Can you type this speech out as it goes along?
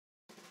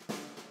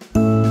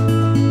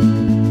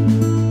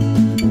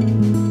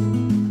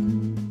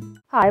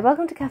Hi,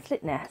 welcome to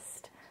Catholic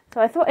Nest.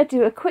 So I thought I'd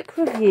do a quick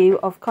review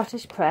of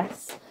Cottage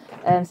Press,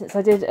 since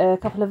I did a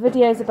couple of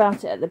videos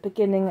about it at the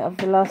beginning of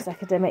the last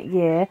academic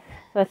year.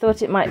 So I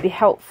thought it might be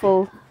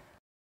helpful.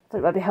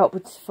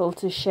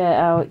 To share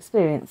our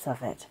experience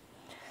of it.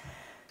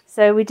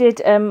 So we did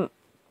it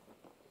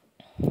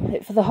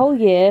for the whole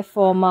year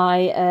for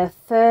my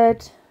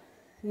third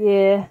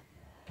year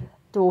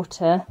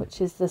daughter,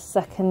 which is the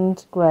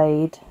second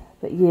grade,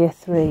 but year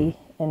 3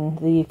 in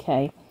the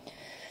UK.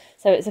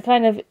 So it's a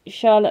kind of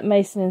Charlotte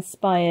Mason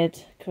inspired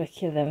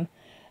curriculum,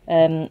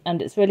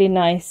 and it's really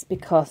nice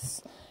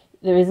because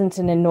there isn't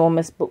an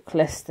enormous book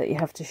list that you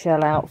have to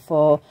shell out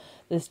for.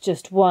 There's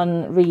just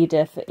one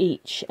reader for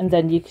each, and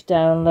then you could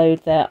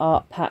download their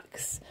art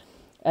packs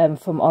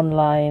from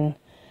online,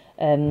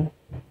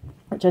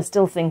 which I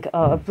still think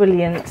are a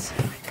brilliant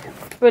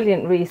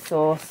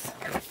resource.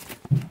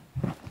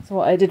 So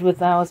what I did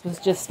with ours was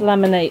just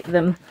laminate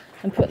them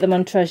and put them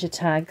on treasure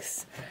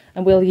tags,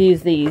 and we'll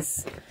use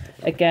these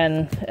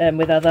again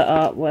with other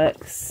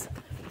artworks.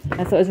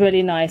 I thought it was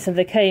really nice, and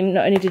they came,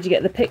 not only did you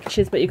get the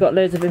pictures, but you got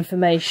loads of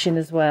information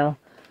as well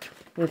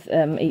with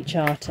each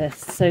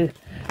artist. So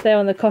they're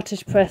on the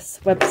Cottage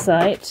Press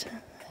website,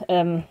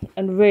 and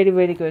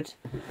really good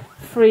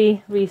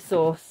free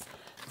resource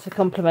to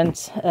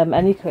complement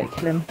any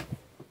curriculum.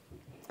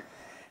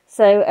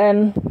 So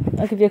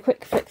I'll give you a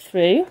quick flick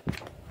through.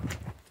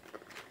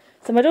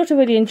 So my daughter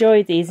really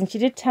enjoyed these, and she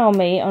did tell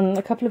me on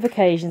a couple of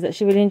occasions that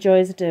she really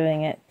enjoys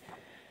doing it.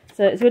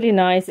 So it's really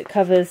nice. It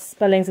covers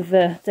spellings of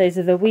the days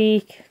of the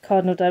week,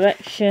 cardinal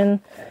direction.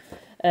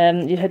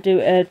 You had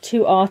to do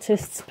 2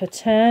 artists per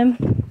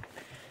term.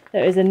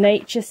 There is a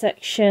nature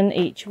section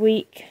each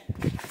week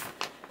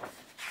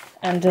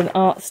and an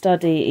art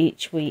study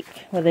each week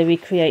where they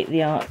recreate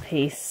the art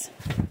piece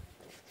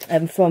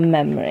from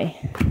memory.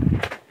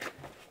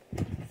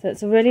 So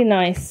it's a really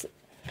nice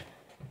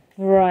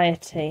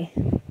variety.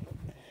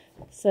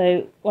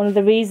 So one of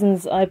the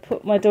reasons I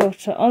put my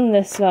daughter on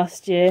this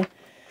last year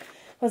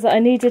was that I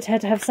needed her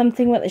to have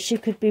something that she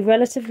could be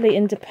relatively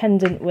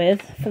independent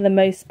with for the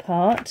most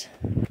part,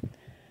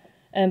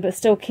 but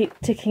still keep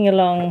ticking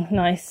along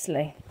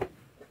nicely,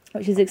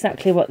 which is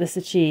exactly what this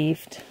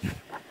achieved.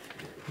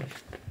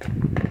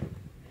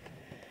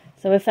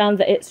 So I found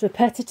that it's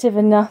repetitive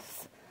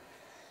enough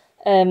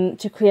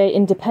to create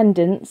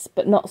independence,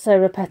 but not so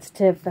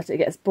repetitive that it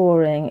gets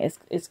boring.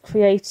 It's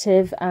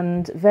creative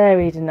and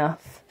varied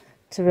enough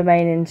to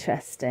remain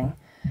interesting.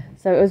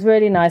 So it was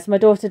really nice. My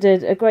daughter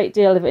did a great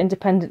deal of it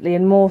independently,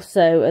 and more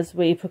so as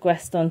we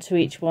progressed on to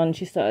each one.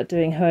 She started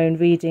doing her own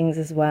readings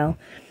as well.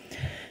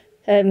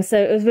 So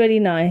it was really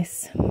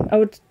nice. I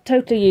would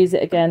totally use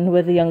it again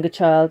with a younger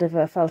child if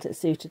I felt it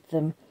suited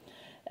them.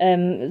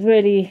 It was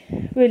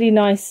really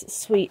nice,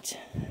 sweet,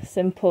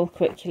 simple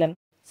curriculum.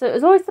 So it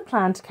was always the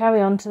plan to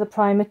carry on to the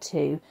Primer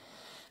 2.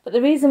 But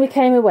the reason we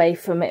came away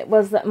from it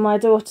was that my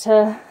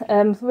daughter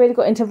really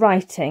got into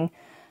writing,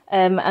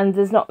 and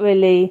there's not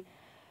really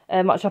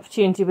much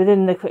opportunity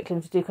within the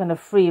curriculum to do kind of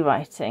free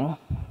writing,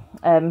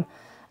 and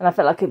I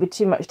felt like it'd be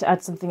too much to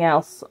add something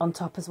else on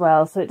top as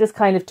well, so it just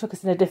kind of took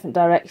us in a different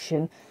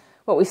direction.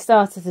 What we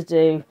started to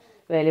do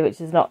really,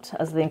 which is not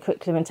as the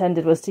curriculum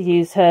intended, was to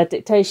use her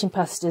dictation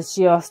passages.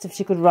 She asked if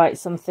she could write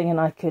something and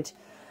I could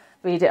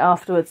read it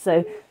afterwards,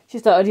 so she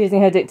started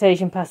using her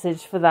dictation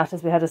passage for that,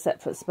 as we had a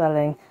separate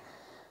spelling,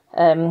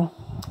 and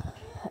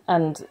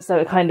so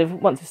it kind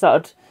of, once we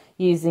started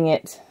using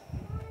it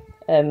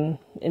in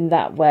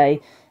that way,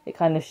 it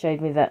kind of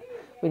showed me that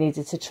we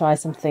needed to try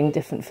something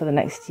different for the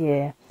next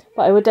year.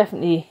 But I would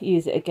definitely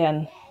use it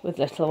again with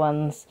little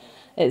ones.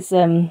 It's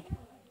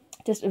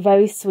just a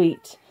very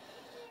sweet,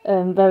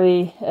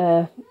 very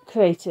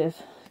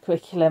creative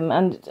curriculum,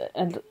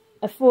 and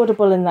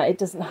affordable in that it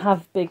doesn't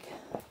have big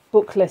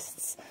book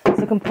lists.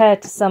 So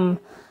compared to some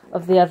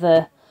of the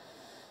other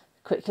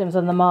curriculums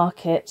on the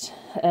market,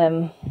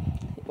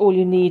 all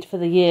you need for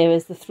the year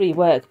is the 3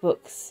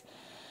 workbooks,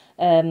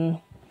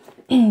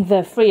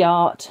 the free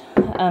art,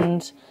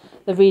 and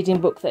the reading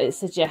book that it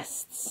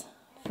suggests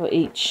for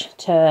each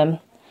term,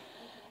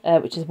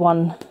 which is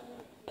 1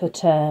 per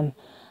term,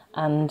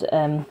 and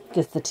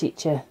just the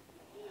teacher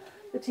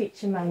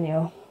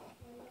manual.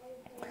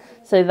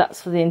 So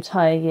that's for the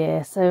entire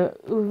year. So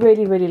we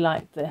really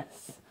liked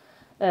this.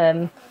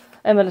 I'm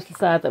a little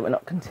sad that we're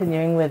not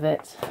continuing with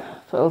it,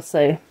 but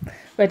also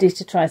ready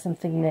to try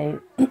something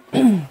new.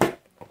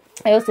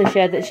 I also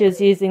shared that she was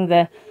using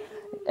the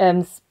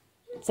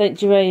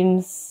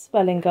St.Jerome's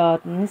Spelling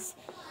Gardens.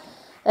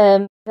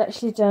 I've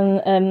actually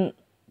done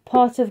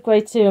part of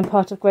grade 2 and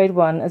part of grade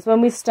 1, as when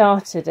we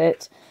started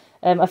it,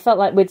 I felt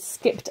like we'd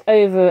skipped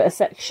over a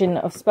section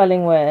of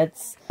spelling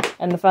words,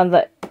 and I found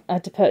that I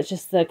had to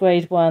purchase the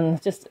grade 1,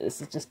 this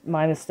is just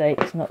my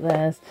mistake, not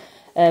theirs.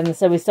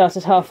 So we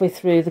started halfway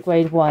through the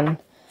grade 1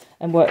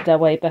 and worked our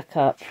way back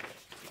up,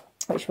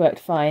 which worked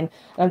fine.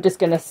 And I'm just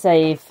going to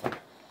save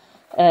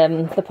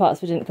the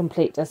parts we didn't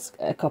complete as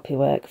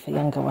copywork for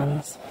younger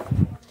ones.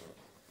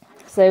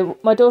 So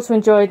my daughter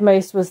enjoyed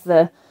most was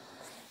the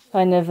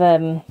kind of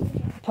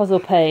puzzle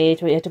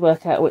page where you had to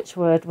work out which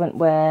word went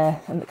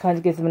where, and it kind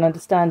of gives them an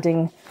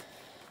understanding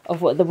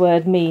of what the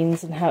word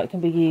means and how it can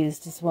be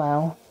used as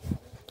well.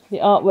 The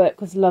artwork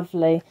was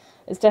lovely.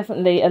 It's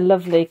definitely a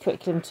lovely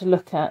curriculum to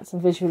look at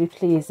and visually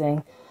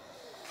pleasing.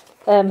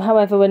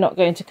 However, we're not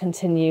going to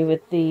continue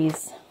with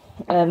these.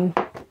 I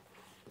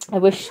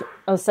wish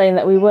I was saying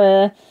that we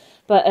were,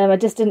 but I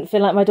just didn't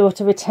feel like my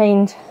daughter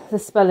retained the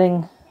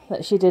spelling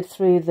that she did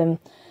through them.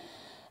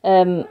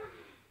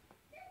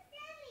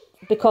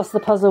 Because the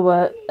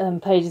puzzle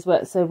pages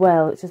work so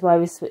well, which is why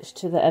we switched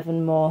to the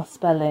Evan Moore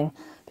spelling,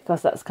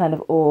 because that's kind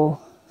of all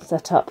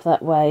set up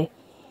that way.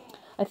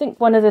 I think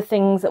one of the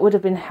things that would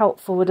have been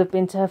helpful would have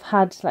been to have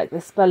had like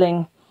the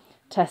spelling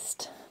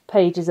test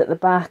pages at the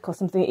back, or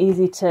something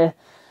easy to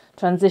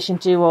transition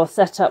to or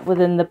set up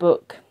within the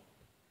book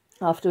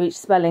after each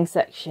spelling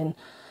section.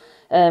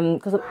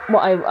 Because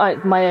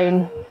what my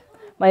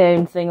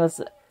own thing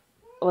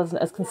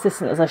wasn't as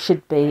consistent as I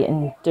should be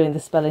in doing the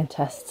spelling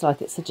tests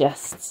like it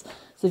suggests.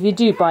 So if you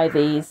do buy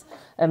these,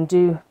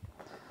 do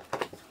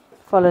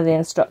follow the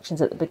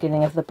instructions at the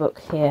beginning of the book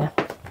here.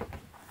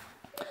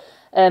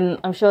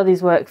 I'm sure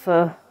these work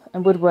for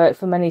and would work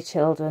for many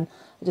children.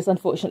 Just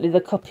unfortunately the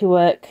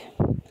copywork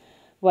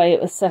way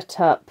it was set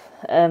up,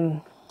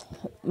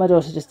 my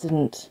daughter just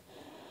didn't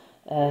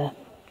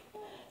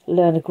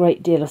learn a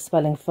great deal of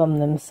spelling from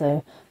them,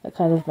 so that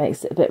kind of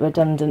makes it a bit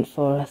redundant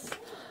for us.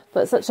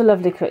 But such a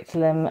lovely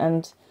curriculum,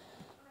 and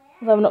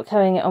although I'm not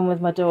carrying it on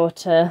with my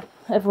daughter,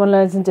 everyone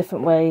learns in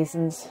different ways,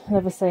 and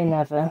never say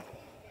never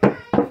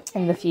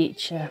in the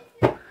future.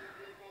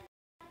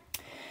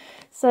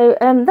 So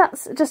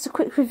that's just a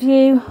quick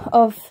review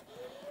of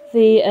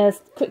the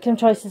curriculum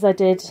choices I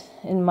did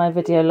in my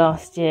video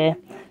last year.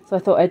 So I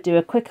thought I'd do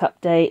a quick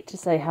update to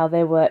say how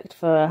they worked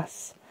for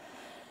us.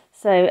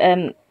 So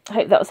I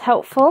hope that was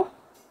helpful,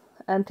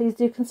 and please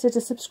do consider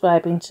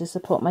subscribing to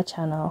support my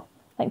channel.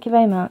 Thank you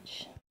very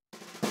much.